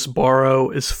 He'd let us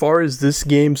borrow. As far as this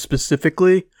game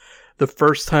specifically, the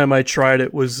first time I tried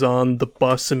it was on the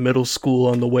bus in middle school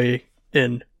on the way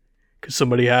in, because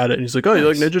somebody had it, and he's like, "Oh, you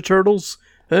like Ninja Turtles?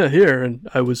 Here." And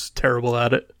I was terrible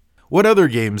at it. What other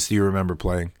games do you remember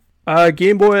playing?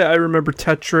 Game Boy, I remember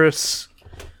Tetris.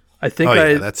 I think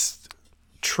that's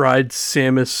tried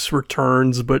Samus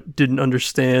Returns, but didn't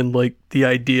understand like the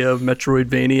idea of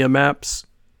Metroidvania maps.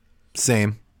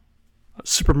 Same.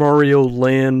 Super Mario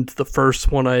Land, the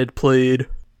first one I had played.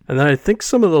 And then I think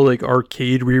some of the like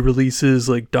arcade re-releases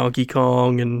like Donkey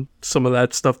Kong and some of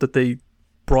that stuff that they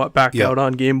brought back out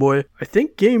on Game Boy. I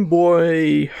think Game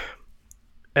Boy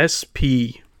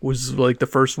SP was like the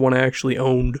first one I actually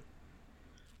owned.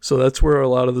 So that's where a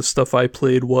lot of the stuff I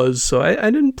played was. So I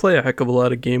didn't play a heck of a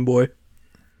lot of Game Boy.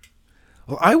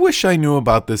 Well, I wish I knew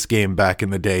about this game back in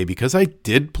the day, because I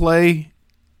did play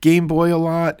Game Boy a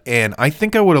lot, and I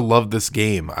think I would have loved this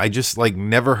game. I just like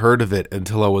never heard of it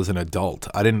until I was an adult.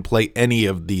 I didn't play any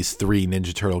of these 3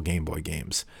 Ninja Turtle Game Boy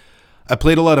games. I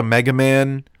played a lot of Mega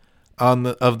Man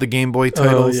of the Game Boy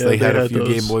titles. Yeah, they had a few those.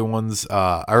 Game Boy ones.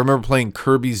 I remember playing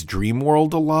Kirby's Dream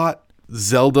World a lot.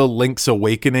 Zelda Link's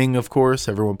Awakening, of course.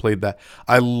 Everyone played that.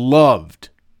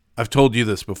 I've told you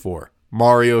this before,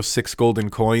 Mario 6 Golden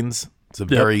Coins. It's a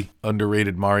very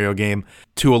underrated Mario game.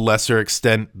 To a lesser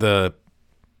extent, the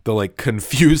like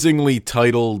confusingly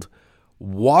titled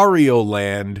Wario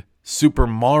Land Super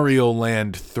Mario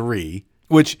Land 3,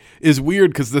 which is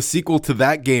weird because the sequel to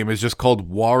that game is just called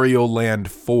Wario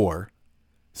Land 4.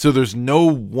 So there's no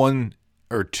 1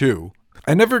 or 2.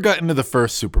 I never got into the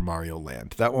first Super Mario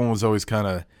Land. That one was always kind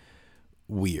of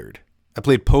weird. I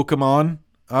played Pokemon,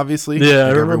 obviously. Yeah,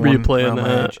 I remember you playing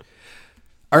that.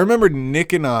 I remember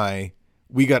Nick and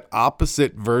we got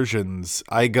opposite versions.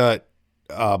 I got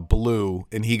blue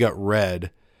and he got red.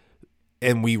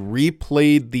 And we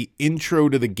replayed the intro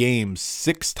to the game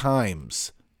 6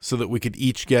 times so that we could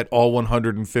each get all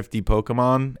 150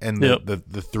 Pokemon. And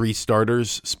the 3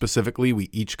 starters specifically, we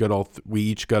each got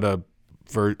a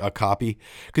copy,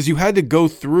 because you had to go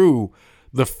through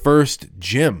the first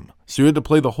gym. So you had to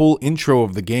play the whole intro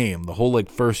of the game, the whole like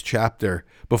first chapter,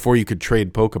 before you could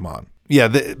trade Pokemon.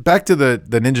 Yeah, back to the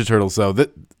Ninja Turtles though.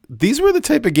 These were the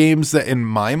type of games that in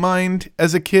my mind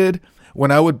as a kid,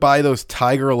 when I would buy those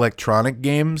Tiger Electronic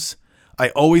games, I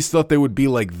always thought they would be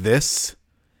like this.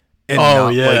 And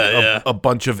a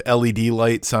bunch of LED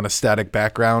lights on a static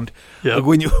background. Yep.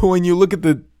 Like when you look at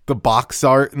the the box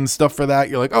art and stuff for that.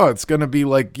 You're like, oh, it's going to be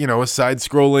like, you know, a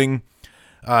side-scrolling,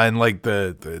 and like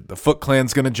the Foot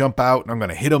Clan's going to jump out, and I'm going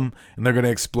to hit them, and they're going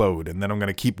to explode, and then I'm going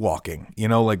to keep walking, you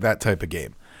know, like that type of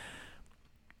game.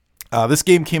 This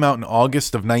game came out in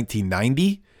August of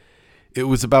 1990. It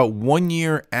was about 1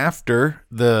 year after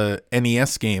the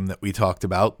NES game that we talked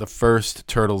about, the first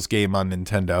Turtles game on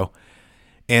Nintendo.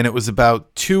 And it was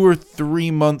about 2 or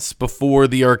 3 months before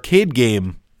the arcade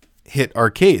game hit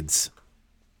arcades.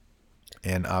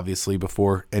 And obviously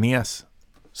before NES.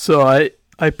 So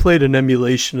I played an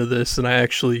emulation of this, and I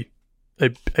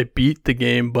beat the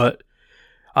game, but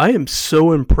I am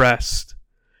so impressed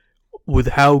with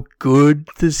how good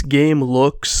this game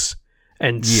looks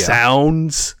and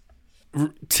sounds.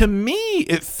 To me,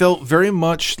 it felt very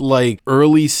much like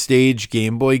early stage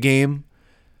Game Boy game.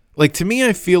 Like, to me,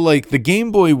 I feel like the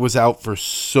Game Boy was out for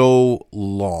so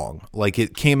long. Like,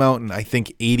 it came out in, I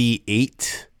think,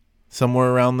 88,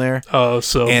 somewhere around there. Oh,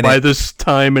 so and by this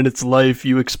time in its life,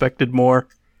 you expected more?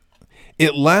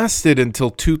 It lasted until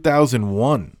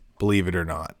 2001, believe it or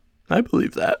not. I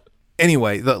believe that.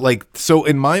 Anyway, so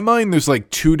in my mind, there's like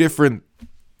two different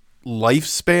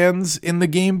lifespans in the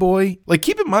Game Boy. Like,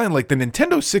 keep in mind, like, the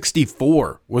Nintendo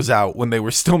 64 was out when they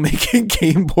were still making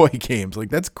Game Boy games.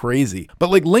 Like, that's crazy. But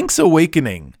like Link's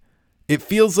Awakening, it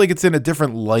feels like it's in a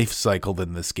different life cycle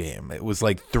than this game. It was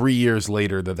like 3 years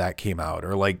later that came out.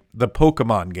 Or like the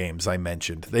Pokemon games I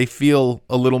mentioned, they feel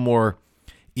a little more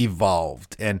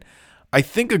evolved. And I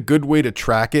think a good way to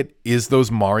track it is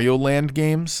those Mario Land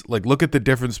games. Like, look at the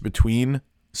difference between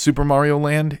Super Mario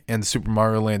Land and Super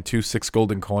Mario Land 2 6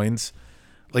 Golden Coins.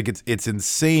 Like, it's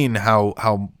insane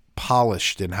how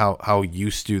polished and how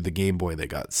used to the Game Boy they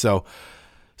got. So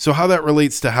how that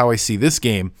relates to how I see this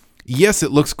game, yes,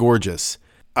 it looks gorgeous.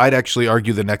 I'd actually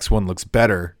argue the next one looks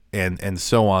better and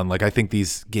so on. Like, I think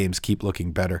these games keep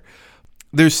looking better.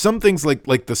 There's some things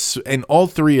like this, and all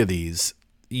three of these,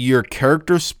 your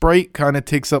character sprite kind of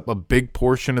takes up a big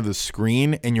portion of the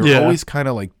screen, and you're always kind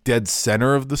of like dead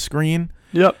center of the screen.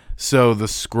 Yep. So the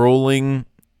scrolling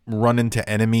run into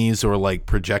enemies or like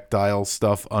projectile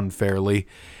stuff unfairly.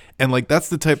 And like, that's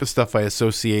the type of stuff I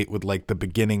associate with like the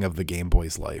beginning of the Game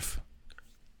Boy's life.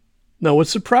 Now, what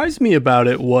surprised me about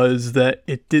it was that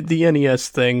it did the NES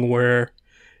thing where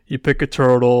you pick a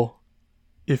turtle.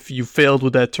 If you failed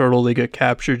with that turtle, they get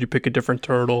captured. You pick a different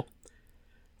turtle.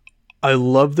 I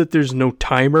love that there's no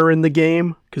timer in the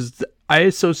game, because I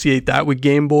associate that with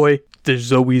Game Boy.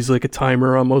 There's always like a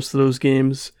timer on most of those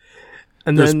games.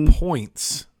 And there's then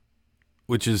points,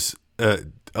 which is a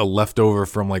leftover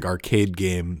from like arcade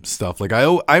game stuff. Like,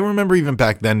 I remember even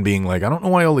back then being like, I don't know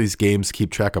why all these games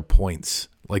keep track of points.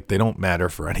 Like, they don't matter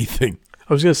for anything.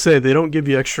 I was going to say, they don't give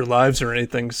you extra lives or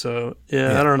anything. So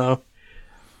yeah, I don't know.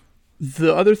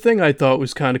 The other thing I thought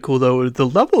was kind of cool, though, the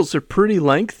levels are pretty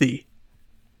lengthy.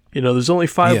 You know, there's only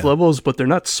 5 levels, but they're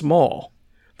not small.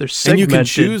 They're segmented.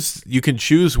 And you can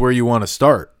choose where you want to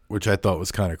start, which I thought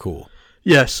was kind of cool.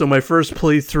 Yeah, so my first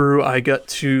playthrough, I got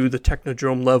to the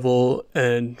Technodrome level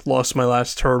and lost my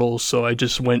last turtle, so I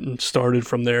just went and started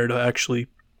from there to actually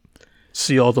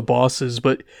see all the bosses.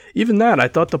 But even that, I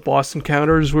thought the boss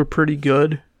encounters were pretty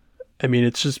good. I mean,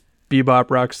 it's just Bebop,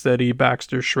 Rocksteady,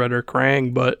 Baxter, Shredder,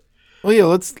 Krang, but... Well, yeah,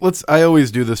 let's. I always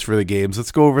do this for the games.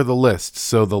 Let's go over the list.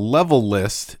 So the level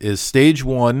list is stage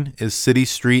 1 is city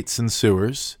streets and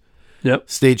sewers. Yep.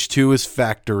 Stage 2 is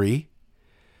factory.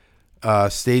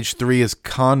 Stage 3 is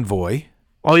convoy.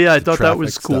 Oh yeah, I thought that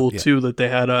was cool too, that they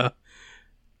had a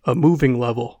moving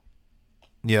level.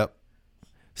 Yep.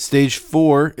 Stage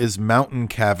 4 is mountain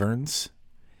caverns,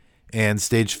 and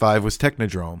stage 5 was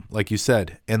Technodrome, like you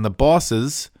said. And the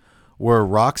bosses were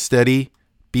Rocksteady,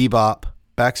 Bebop,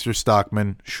 Baxter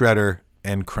Stockman, Shredder,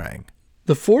 and Krang.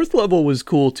 The 4th level was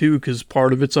cool too, because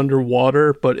part of it's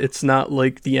underwater, but it's not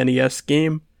like the NES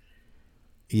game.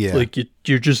 Yeah. Like,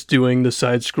 you're just doing the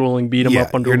side-scrolling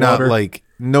beat-em-up underwater. You're not like,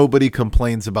 nobody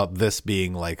complains about this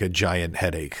being like a giant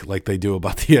headache like they do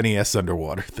about the NES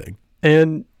underwater thing.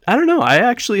 And I don't know, I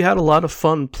actually had a lot of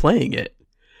fun playing it.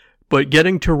 But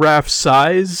getting to Raph's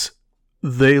size,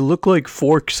 they look like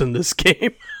forks in this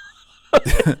game.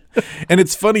 And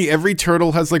it's funny, every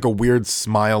turtle has like a weird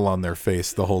smile on their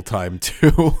face the whole time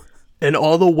too. And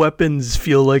all the weapons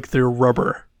feel like they're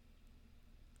rubber.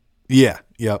 Yeah,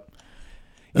 yep.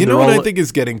 You know what I think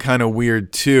is getting kind of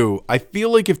weird too? I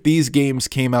feel like if these games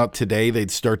came out today,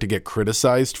 they'd start to get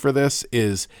criticized for this,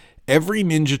 is every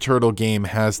Ninja Turtle game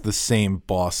has the same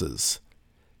bosses.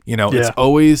 You know, it's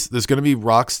always, there's going to be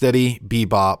Rocksteady,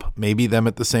 Bebop, maybe them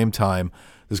at the same time.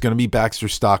 There's going to be Baxter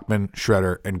Stockman,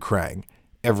 Shredder, and Krang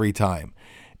every time.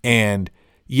 And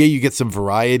yeah, you get some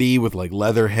variety with like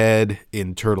Leatherhead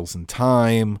in Turtles in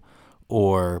Time,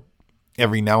 or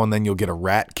every now and then you'll get a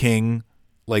Rat King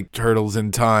like Turtles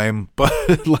in Time.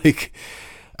 But like,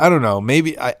 I don't know,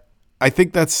 maybe I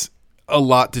think that's a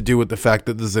lot to do with the fact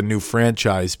that this is a new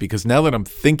franchise, because now that I'm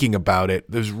thinking about it,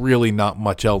 there's really not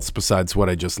much else besides what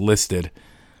I just listed.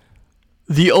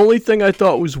 The only thing I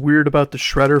thought was weird about the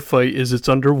Shredder fight is it's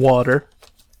underwater.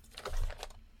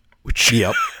 Which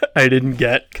Yep. I didn't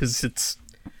get, because it's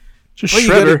just Well,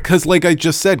 Shredder. Because like I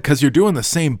just said, because you're doing the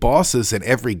same bosses in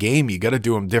every game, you got to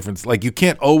do them different. Like you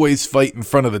can't always fight in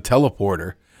front of the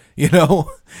teleporter,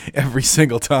 every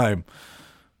single time.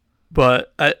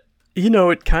 But,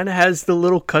 it kind of has the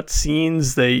little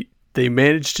cutscenes. They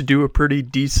managed to do a pretty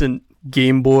decent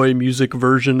Game Boy music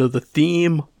version of the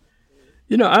theme.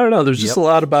 I don't know. There's just a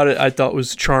lot about it I thought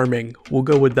was charming. We'll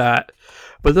go with that.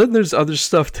 But then there's other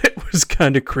stuff that was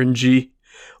kind of cringy.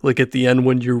 Like at the end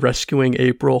when you're rescuing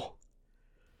April.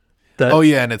 Oh,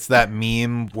 yeah, and it's that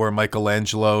meme where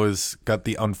Michelangelo has got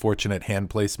the unfortunate hand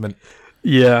placement.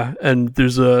 Yeah, and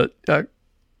there's it's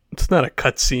not a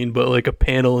cutscene, but like a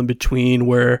panel in between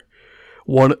where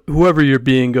whoever you're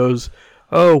being goes,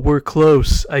 "Oh, we're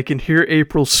close. I can hear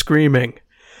April screaming."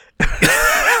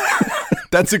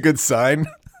 That's a good sign.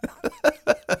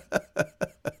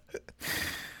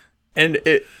 And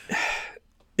it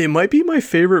might be my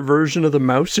favorite version of the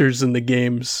Mousers in the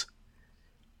games.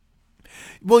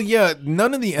 Well, yeah,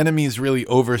 none of the enemies really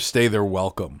overstay their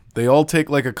welcome. They all take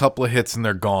like a couple of hits and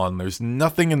they're gone. There's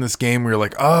nothing in this game where you're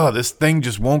like, this thing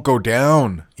just won't go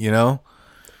down, Yeah,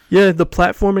 the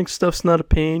platforming stuff's not a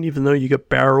pain, even though you get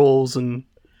barrels and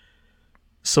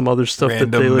some other stuff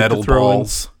Random that they like metal to throw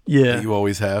balls in. Yeah. that you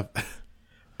always have.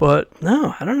 But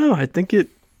no, I don't know. I think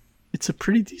it's a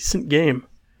pretty decent game.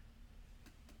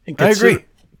 And I agree.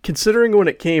 Considering when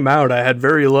it came out, I had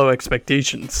very low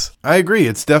expectations. I agree.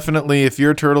 It's definitely, if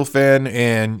you're a Turtle fan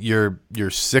and you're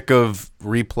sick of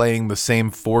replaying the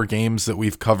same 4 games that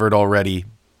we've covered already,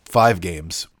 5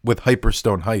 games with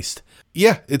Hyperstone Heist.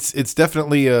 Yeah, it's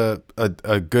definitely a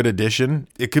good addition.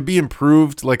 It could be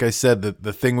improved. Like I said,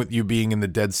 the thing with you being in the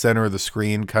dead center of the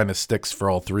screen kind of sticks for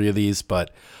all 3 of these.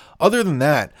 But other than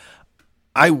that,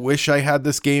 I wish I had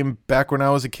this game back when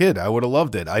I was a kid. I would have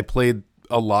loved it. I played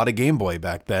a lot of Game Boy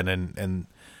back then, and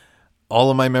all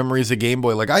of my memories of Game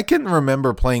Boy, like I can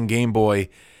remember playing Game Boy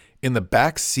in the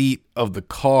back seat of the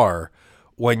car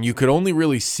when you could only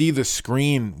really see the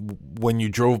screen when you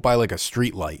drove by like a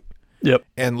street light. Yep.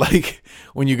 And like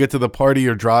when you get to the part of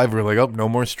your drive, we're like, oh, no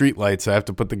more street lights, I have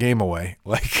to put the game away.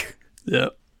 Like, yeah,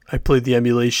 I played the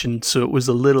emulation, so it was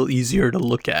a little easier to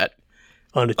look at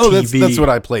on a TV. That's what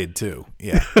I played too.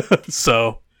 Yeah.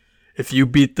 So if you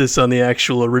beat this on the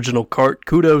actual original cart,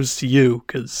 kudos to you,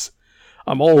 because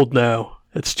I'm old now.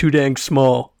 It's too dang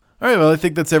small. All right, well, I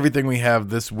think that's everything we have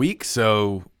this week,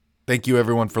 so thank you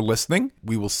everyone for listening.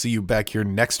 We will see you back here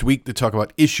next week to talk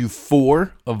about issue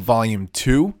 4 of volume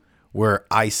 2, where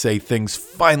I say things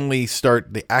finally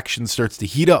the action starts to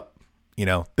heat up.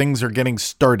 Things are getting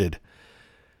started.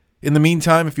 In the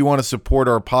meantime, if you want to support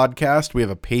our podcast, we have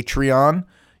a Patreon.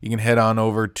 You can head on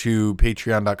over to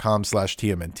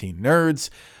patreon.com/TMNTnerds.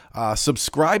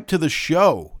 Subscribe to the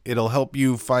show. It'll help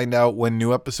you find out when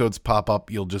new episodes pop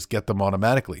up. You'll just get them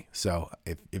automatically. So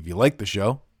if you like the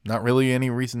show, not really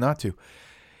any reason not to.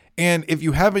 And if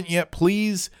you haven't yet,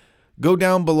 please go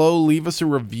down below, leave us a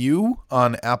review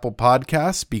on Apple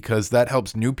Podcasts, because that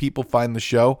helps new people find the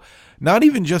show. Not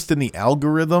even just in the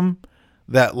algorithm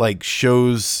that like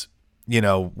shows,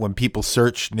 when people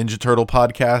search Ninja Turtle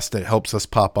podcast, it helps us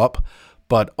pop up.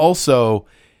 But also,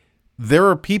 there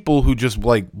are people who just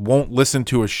like won't listen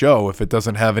to a show if it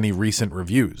doesn't have any recent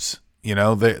reviews.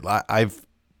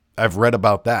 I've read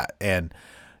about that, and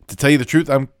to tell you the truth,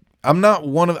 I'm not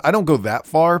I don't go that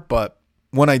far, but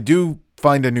when I do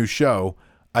find a new show,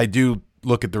 I do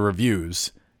look at the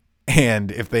reviews,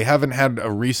 and if they haven't had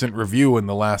a recent review in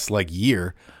the last like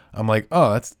year, I'm like,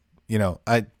 oh, that's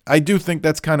I do think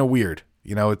that's kind of weird.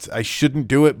 I shouldn't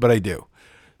do it, but I do.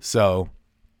 So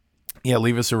yeah,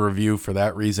 leave us a review for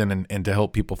that reason and to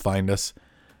help people find us,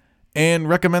 and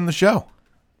recommend the show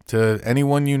to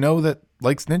anyone that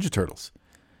likes Ninja Turtles.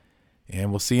 And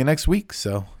we'll see you next week.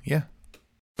 So yeah.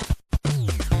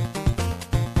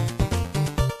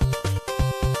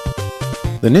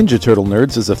 The Ninja Turtle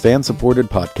Nerds is a fan-supported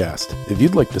podcast. If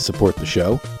you'd like to support the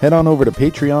show, head on over to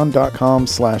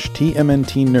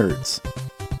patreon.com/TMNTnerds.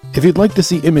 If you'd like to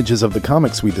see images of the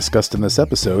comics we discussed in this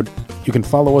episode, you can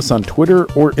follow us on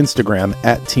Twitter or Instagram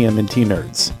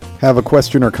 @TMNTnerds. Have a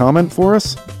question or comment for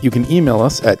us? You can email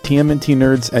us at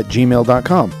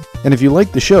tmntnerds@gmail.com. And if you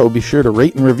like the show, be sure to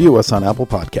rate and review us on Apple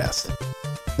Podcast.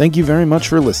 Thank you very much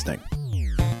for listening.